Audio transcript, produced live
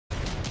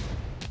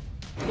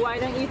Why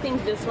don't you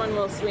think this one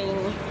will swing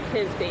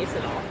his base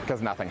at all?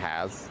 Because nothing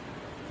has.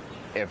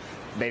 If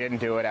they didn't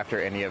do it after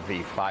any of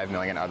the 5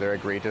 million other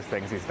egregious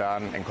things he's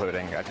done,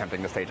 including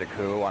attempting to stage a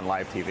coup on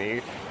live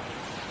TV,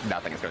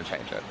 nothing is going to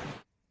change it.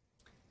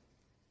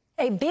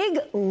 A big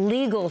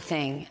legal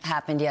thing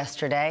happened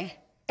yesterday.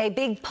 A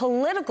big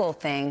political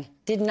thing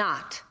did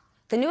not.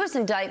 The newest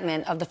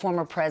indictment of the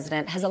former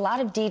president has a lot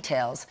of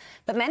details,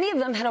 but many of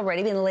them had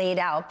already been laid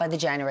out by the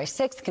January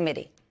 6th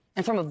committee.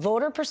 And from a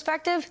voter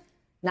perspective,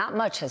 not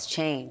much has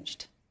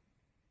changed.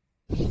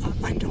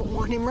 I don't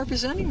want him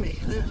representing me.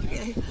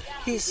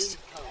 He's,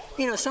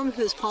 some of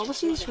his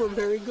policies were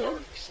very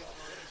good,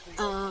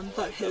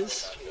 but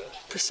his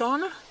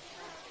persona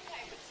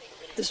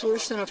is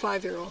worse than a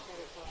 5-year-old.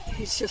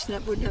 He's just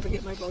would never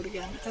get my vote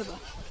again, ever.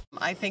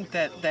 I think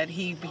that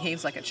he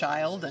behaves like a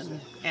child,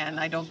 and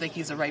I don't think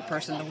he's the right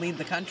person to lead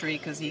the country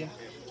because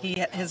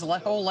his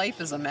whole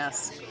life is a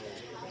mess.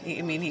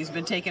 I mean, he's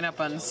been taken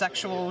up on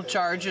sexual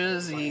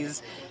charges.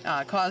 He's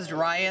caused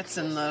riots,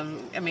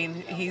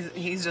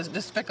 he's just a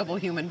despicable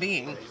human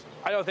being.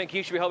 I don't think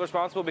he should be held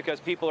responsible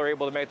because people are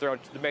able to make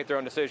their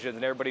own decisions,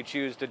 and everybody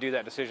chooses to do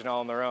that decision all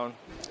on their own.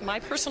 My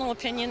personal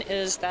opinion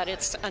is that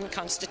it's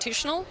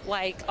unconstitutional,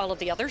 like all of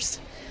the others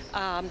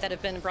that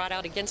have been brought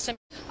out against him.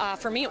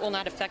 For me, it will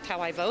not affect how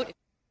I vote.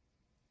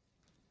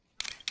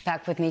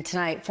 Back with me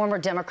tonight, former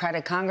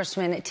Democratic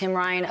Congressman Tim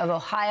Ryan of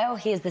Ohio.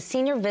 He is the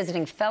senior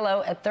visiting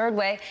fellow at Third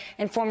Way,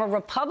 and former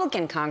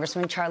Republican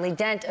Congressman Charlie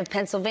Dent of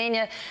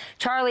Pennsylvania.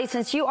 Charlie,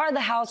 since you are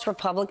the House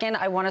Republican,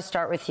 I want to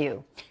start with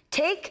you.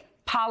 Take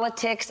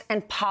politics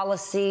and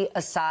policy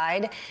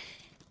aside,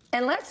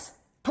 and let's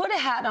put a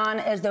hat on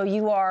as though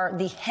you are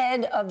the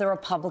head of the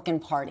Republican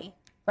Party,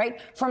 right?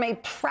 From a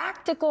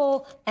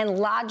practical and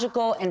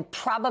logical and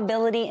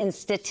probability and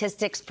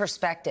statistics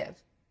perspective,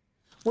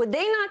 would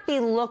they not be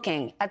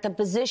looking at the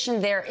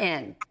position they're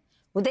in?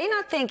 Would they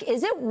not think,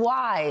 is it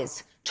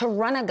wise to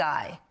run a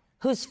guy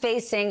who's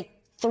facing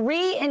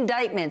 3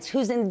 indictments,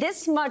 who's in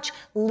this much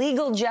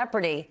legal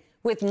jeopardy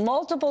with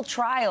multiple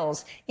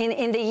trials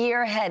in the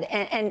year ahead,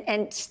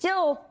 and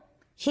still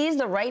he's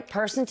the right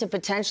person to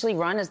potentially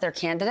run as their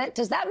candidate?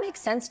 Does that make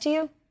sense to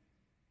you?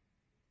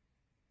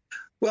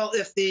 Well,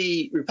 if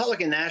the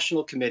Republican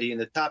National Committee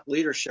and the top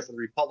leadership of the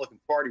Republican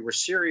Party were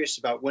serious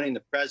about winning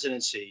the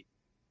presidency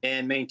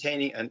and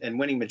maintaining and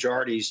winning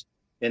majorities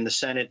in the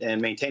Senate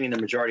and maintaining the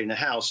majority in the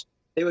House,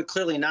 they would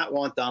clearly not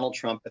want Donald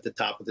Trump at the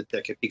top of the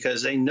ticket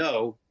because they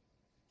know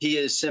he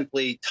is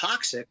simply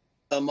toxic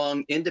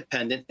among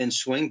independent and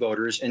swing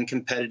voters in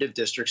competitive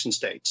districts and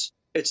states.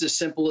 It's as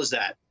simple as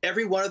that.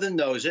 Every one of them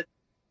knows it.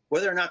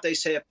 Whether or not they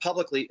say it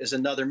publicly is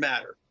another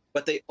matter.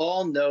 But they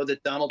all know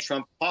that Donald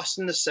Trump cost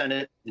them the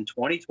Senate in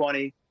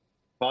 2020,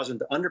 caused them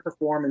to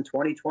underperform in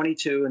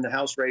 2022 in the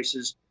House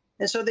races.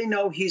 And so they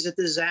know he's a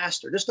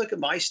disaster. Just look at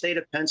my state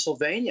of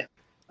Pennsylvania,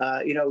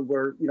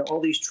 where,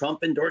 all these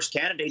Trump-endorsed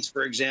candidates,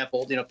 for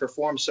example,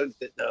 perform so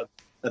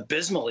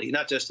abysmally,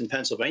 not just in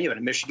Pennsylvania, but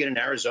in Michigan and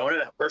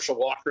Arizona, Herschel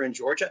Walker in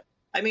Georgia.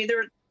 I mean,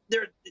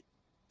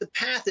 the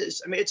path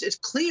is, it's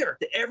clear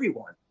to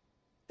everyone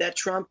that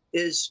Trump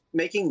is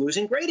making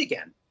losing great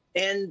again.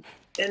 And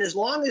as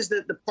long as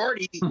the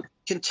party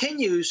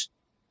continues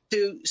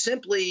to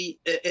simply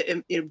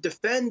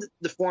defend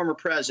the former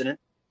president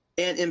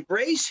and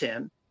embrace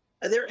him,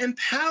 they're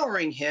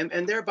empowering him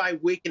and thereby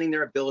weakening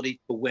their ability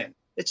to win.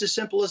 It's as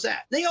simple as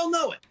that. They all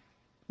know it.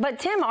 But,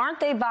 Tim, aren't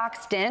they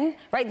boxed in?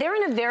 Right? They're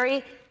in a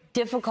very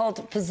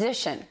difficult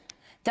position.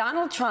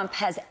 Donald Trump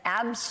has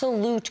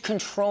absolute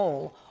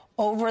control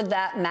over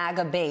that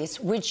MAGA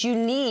base, which you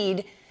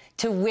need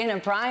to win a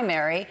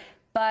primary.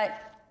 But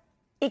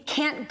it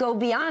can't go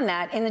beyond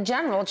that in the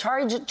general.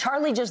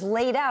 Charlie just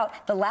laid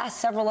out the last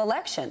several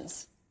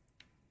elections.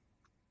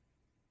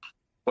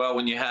 Well,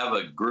 when you have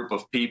a group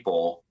of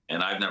people,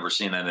 and I've never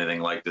seen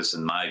anything like this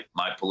in my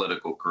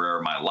political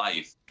career, my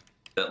life,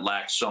 that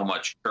lacks so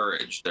much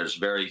courage. There's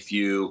very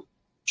few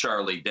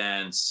Charlie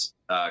Dents,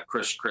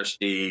 Chris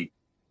Christie,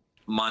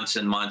 months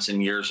and months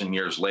and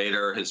years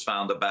later has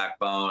found a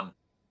backbone.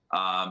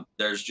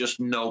 There's just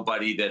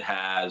nobody that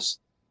has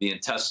the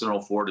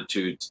intestinal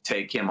fortitude to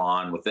take him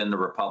on within the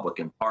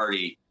Republican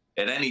Party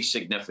at any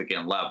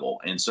significant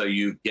level. And so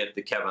you get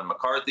the Kevin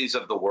McCarthy's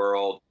of the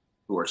world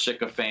who are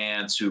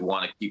sycophants, who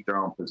want to keep their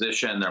own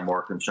position. They're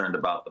more concerned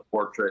about the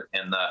portrait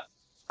and the,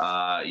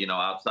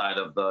 outside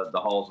of the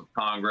halls of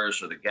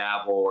Congress or the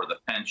gavel or the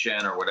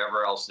pension or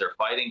whatever else they're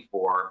fighting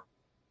for.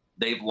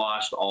 They've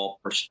lost all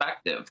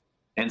perspective.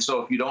 And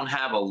so if you don't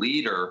have a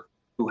leader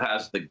who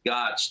has the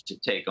guts to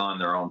take on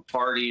their own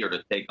party or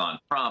to take on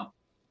Trump,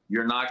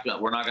 we're not going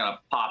to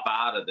pop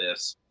out of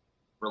this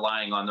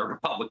relying on the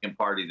Republican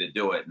Party to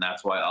do it. And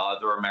that's why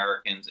other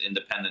Americans,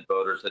 independent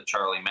voters that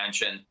Charlie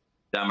mentioned,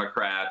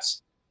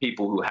 Democrats,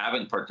 people who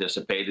haven't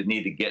participated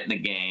need to get in the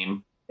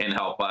game and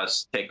help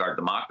us take our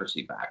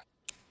democracy back.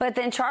 But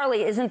then,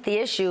 Charlie, isn't the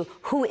issue,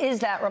 who is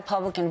that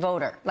Republican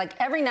voter? Like,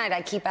 every night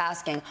I keep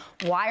asking,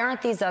 why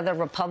aren't these other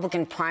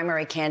Republican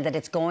primary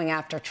candidates going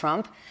after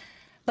Trump?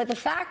 But the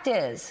fact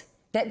is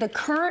that the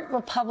current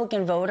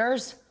Republican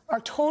voters are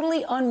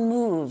totally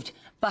unmoved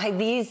by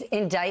these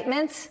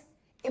indictments.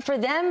 For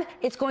them,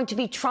 it's going to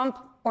be Trump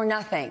or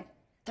nothing.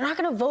 They're not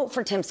going to vote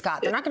for Tim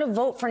Scott. They're not going to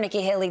vote for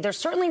Nikki Haley. They're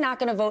certainly not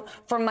going to vote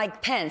for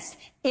Mike Pence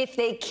if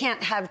they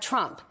can't have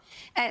Trump.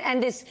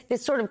 And this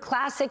sort of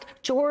classic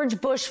George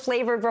Bush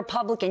flavored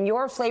Republican,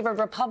 your flavored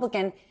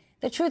Republican,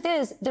 the truth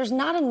is there's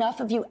not enough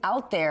of you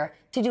out there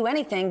to do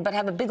anything but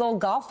have a big old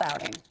golf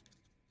outing.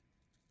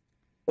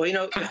 Well, you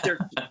know, if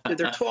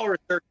they're 12 or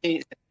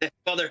 13,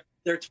 well,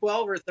 they're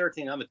 12 or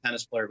 13. I'm a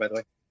tennis player, by the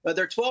way. But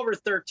they're 12 or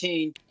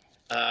 13.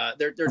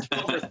 They're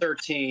 12 or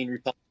 13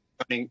 Republicans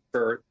running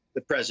for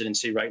the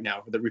presidency right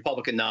now, for the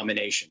Republican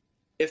nomination.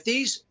 If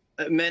these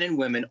men and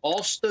women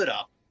all stood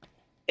up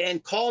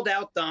and called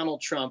out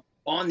Donald Trump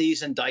on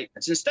these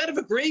indictments, instead of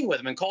agreeing with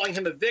him and calling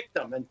him a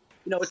victim, and,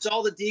 you know, it's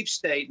all the deep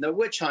state and the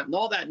witch hunt and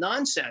all that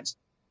nonsense,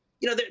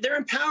 you know, they're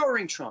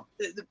empowering Trump.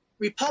 The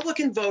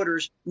Republican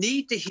voters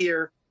need to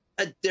hear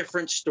a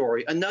different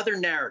story, another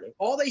narrative.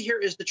 All they hear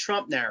is the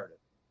Trump narrative,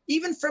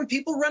 even from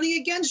people running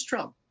against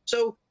Trump.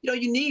 So, you know,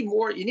 you need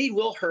more. You need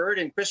Will Hurd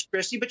and Chris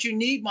Christie, but you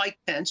need Mike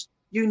Pence.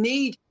 You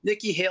need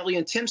Nikki Haley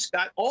and Tim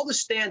Scott all to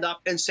stand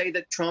up and say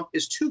that Trump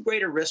is too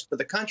great a risk for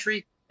the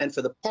country and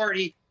for the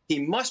party. He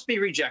must be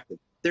rejected.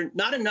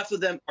 Not enough of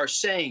them are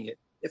saying it.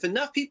 If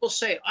enough people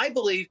say it, I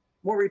believe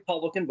more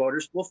Republican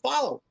voters will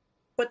follow.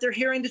 But they're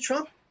hearing the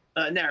Trump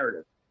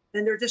narrative,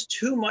 and there's just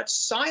too much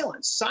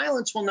silence.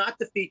 Silence will not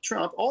defeat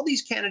Trump. All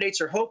these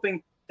candidates are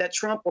hoping that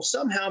Trump will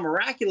somehow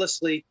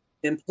miraculously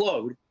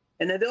implode,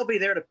 and then they'll be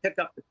there to pick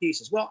up the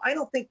pieces. Well, I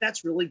don't think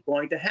that's really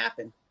going to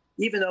happen,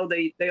 even though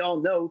they all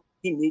know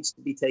he needs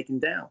to be taken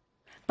down.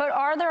 But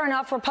are there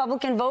enough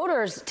Republican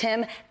voters,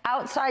 Tim,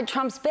 outside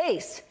Trump's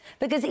base?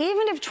 Because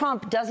even if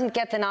Trump doesn't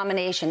get the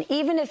nomination,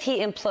 even if he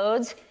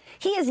implodes,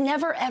 he is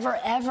never, ever,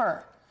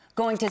 ever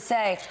going to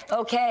say,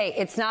 OK,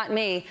 it's not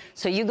me,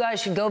 so you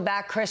guys should go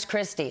back Chris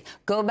Christie,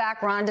 go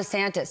back Ron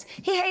DeSantis.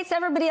 He hates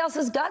everybody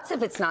else's guts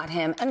if it's not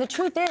him. And the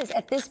truth is,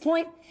 at this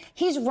point,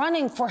 he's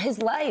running for his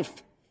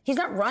life. He's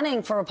not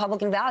running for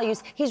Republican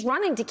values. He's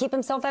running to keep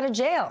himself out of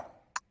jail.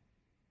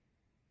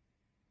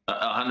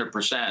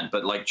 100%.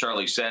 But like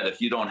Charlie said, if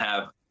you don't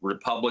have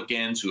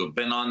Republicans who have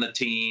been on the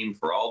team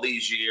for all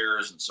these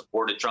years and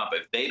supported Trump,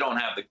 if they don't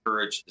have the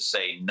courage to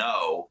say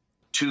no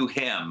to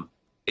him,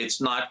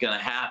 it's not going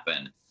to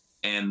happen.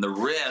 And the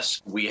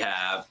risk we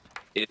have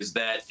is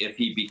that if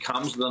he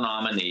becomes the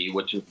nominee,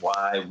 which is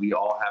why we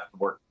all have to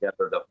work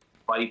together to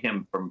fight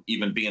him from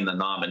even being the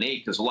nominee,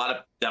 because a lot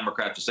of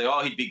Democrats will say,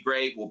 oh, he'd be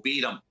great, we'll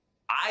beat him.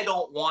 I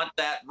don't want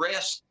that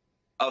risk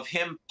of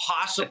him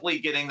possibly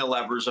getting the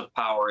levers of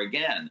power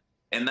again.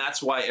 And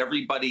that's why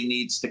everybody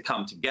needs to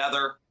come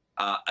together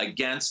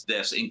against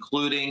this,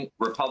 including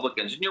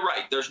Republicans. And you're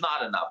right, there's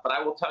not enough. But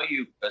I will tell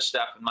you,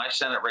 Steph, in my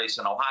Senate race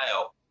in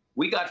Ohio,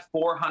 we got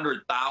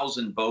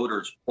 400,000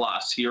 voters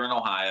plus here in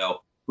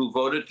Ohio who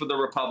voted for the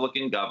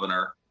Republican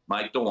governor,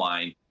 Mike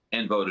DeWine,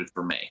 and voted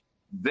for me.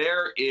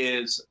 There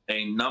is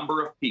a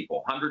number of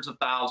people, hundreds of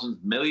thousands,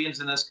 millions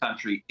in this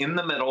country, in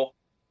the middle,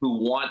 who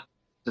want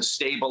to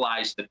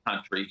stabilize the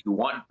country, who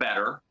want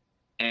better,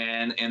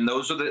 and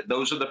those are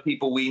the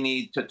people we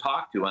need to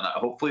talk to. And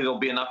hopefully there'll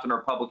be enough in the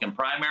Republican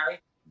primary. I'm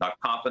not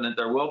confident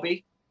there will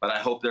be, but I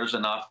hope there's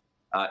enough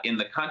in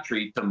the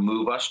country to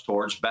move us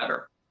towards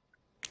better.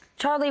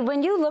 Charlie,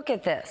 when you look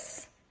at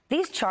this,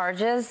 these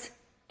charges,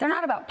 they're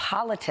not about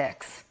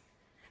politics.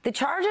 The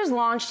charges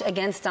launched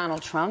against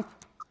Donald Trump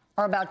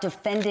are about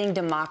defending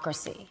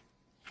democracy.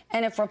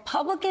 And if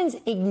Republicans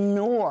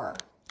ignore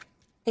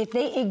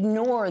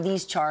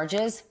these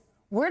charges,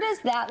 where does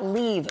that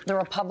leave the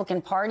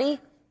Republican Party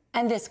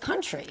and this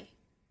country?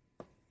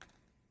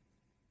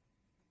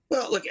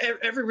 Well, look,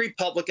 every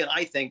Republican,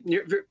 I think,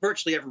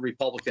 virtually every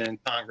Republican in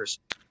Congress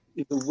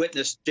who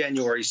witnessed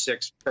January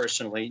 6th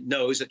personally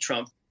knows that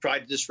Trump tried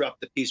to disrupt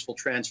the peaceful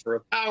transfer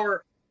of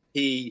power.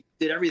 He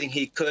did everything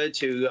he could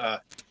to,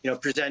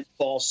 present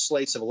false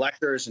slates of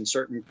electors in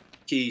certain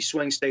key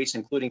swing states,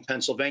 including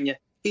Pennsylvania.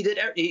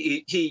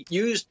 He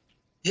used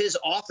his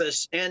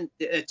office and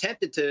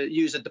attempted to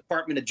use the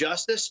Department of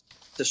Justice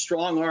to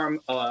strong-arm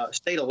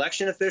state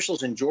election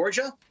officials in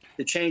Georgia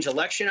to change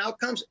election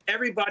outcomes.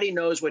 Everybody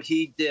knows what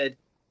he did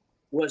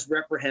was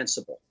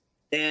reprehensible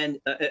and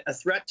a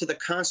threat to the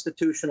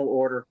constitutional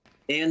order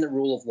and the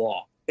rule of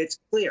law. It's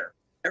clear.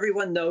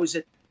 Everyone knows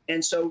it.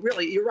 And so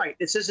really, you're right.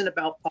 This isn't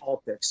about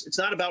politics. It's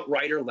not about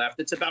right or left.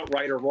 It's about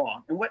right or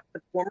wrong. And what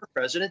the former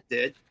president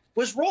did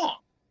was wrong.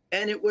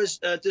 And it was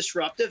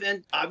disruptive.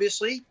 And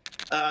obviously,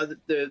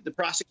 the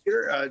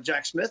prosecutor,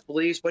 Jack Smith,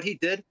 believes what he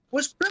did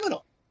was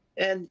criminal.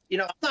 And,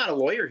 I'm not a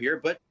lawyer here,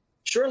 but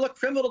sure looked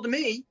criminal to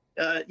me,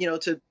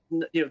 to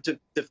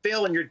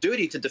fail in your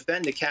duty to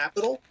defend the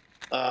Capitol,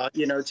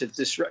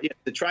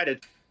 to try to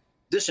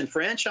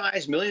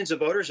disenfranchise millions of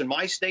voters in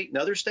my state and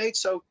other states.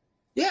 So,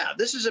 yeah,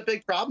 this is a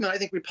big problem. And I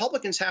think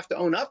Republicans have to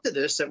own up to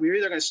this, that we're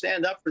either going to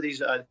stand up for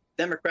these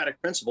democratic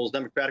principles,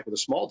 democratic with a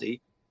small d,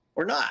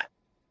 or not.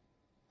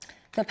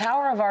 The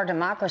power of our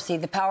democracy,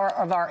 the power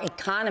of our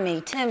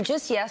economy. Tim,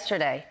 just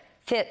yesterday,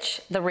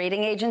 Fitch, the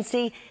rating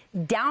agency,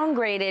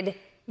 downgraded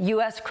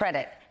U.S.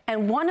 credit.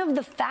 And one of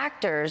the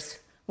factors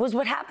was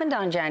what happened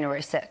on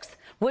January 6th,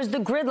 was the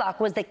gridlock,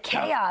 was the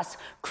chaos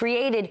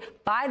created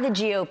by the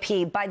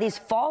GOP, by these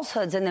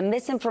falsehoods and the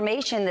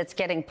misinformation that's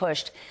getting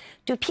pushed.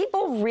 Do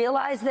people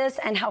realize this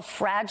and how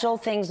fragile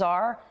things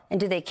are? And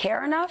do they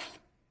care enough?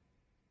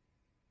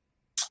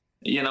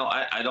 You know,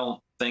 I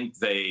don't think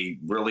they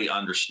really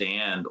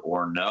understand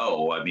or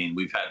know. I mean,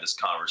 we've had this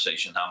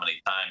conversation how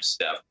many times,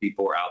 Steph?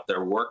 People are out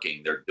there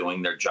working. They're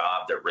doing their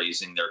job. They're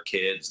raising their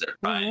kids. They're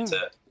trying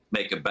to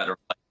make a better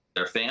life for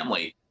their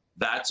family.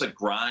 That's a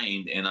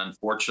grind. And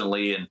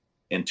unfortunately,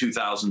 in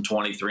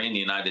 2023 in the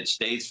United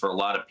States, for a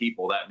lot of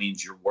people, that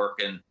means you're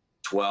working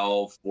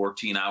 12,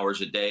 14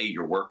 hours a day.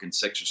 You're working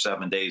 6 or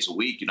 7 days a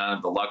week. You don't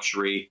have the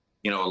luxury,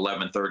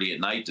 11:30 at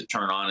night to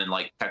turn on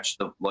and catch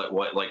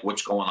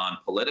what's going on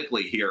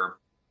politically here.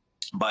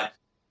 But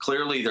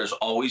clearly there's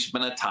always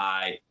been a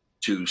tie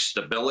to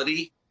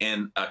stability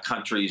in a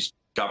country's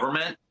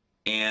government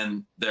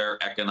and their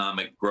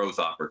economic growth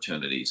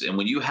opportunities. And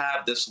when you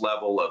have this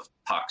level of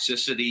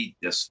toxicity,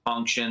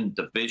 dysfunction,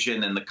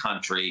 division in the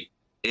country,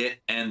 it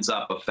ends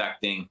up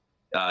affecting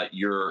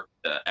your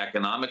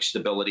economic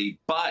stability.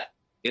 But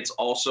it's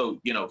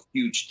also,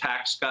 huge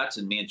tax cuts.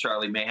 And me and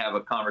Charlie may have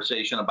a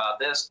conversation about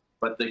this.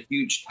 But the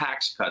huge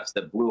tax cuts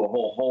that blew a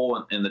whole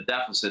hole in the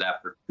deficit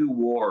after 2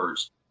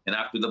 wars and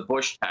after the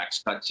Bush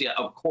tax cuts, yeah,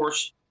 of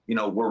course,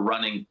 we're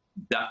running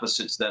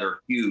deficits that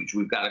are huge.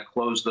 We've got to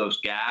close those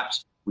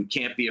gaps. We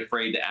can't be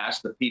afraid to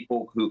ask the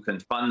people who can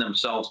fund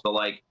themselves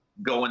to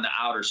go into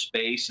outer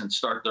space and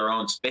start their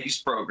own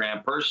space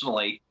program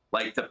personally,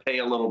 to pay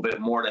a little bit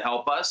more to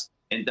help us.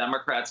 And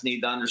Democrats need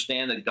to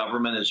understand that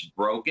government is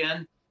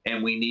broken.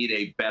 And we need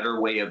a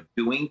better way of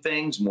doing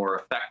things, more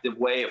effective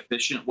way,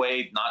 efficient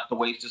way, not to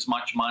waste as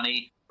much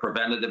money,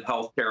 preventative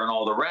health care and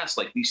all the rest.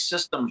 These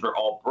systems are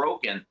all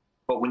broken.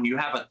 But when you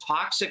have a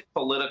toxic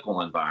political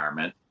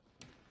environment,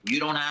 you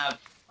don't have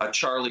a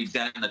Charlie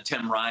Dent and a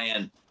Tim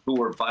Ryan who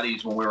were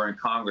buddies when we were in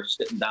Congress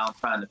sitting down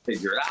trying to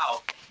figure it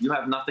out. You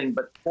have nothing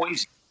but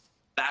poison.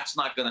 That's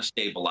not going to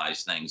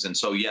stabilize things. And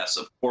so, yes,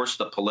 of course,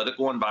 the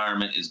political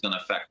environment is going to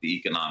affect the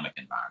economic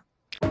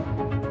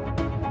environment.